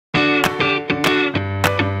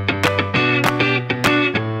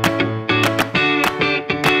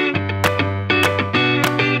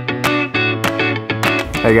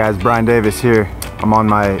Hey guys, Brian Davis here. I'm on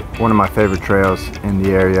one of my favorite trails in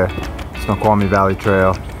the area, Snoqualmie Valley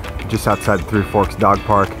Trail, just outside the Three Forks Dog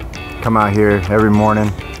Park. Come out here every morning,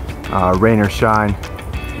 rain or shine,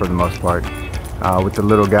 for the most part, with the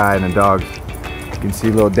little guy and the dogs. You can see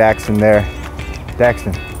little Daxton there.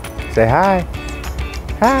 Daxton, say hi.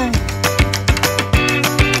 Hi.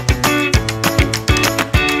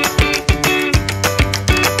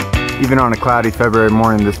 Even on a cloudy February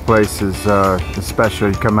morning, this place is special.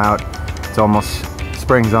 You come out, it's almost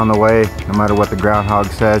spring's on the way, no matter what the groundhog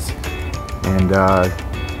says. And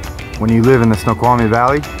when you live in the Snoqualmie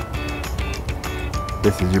Valley,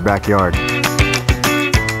 this is your backyard.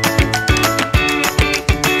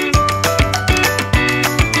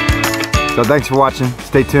 So thanks for watching.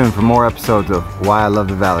 Stay tuned for more episodes of Why I Love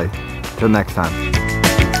the Valley. Till next time.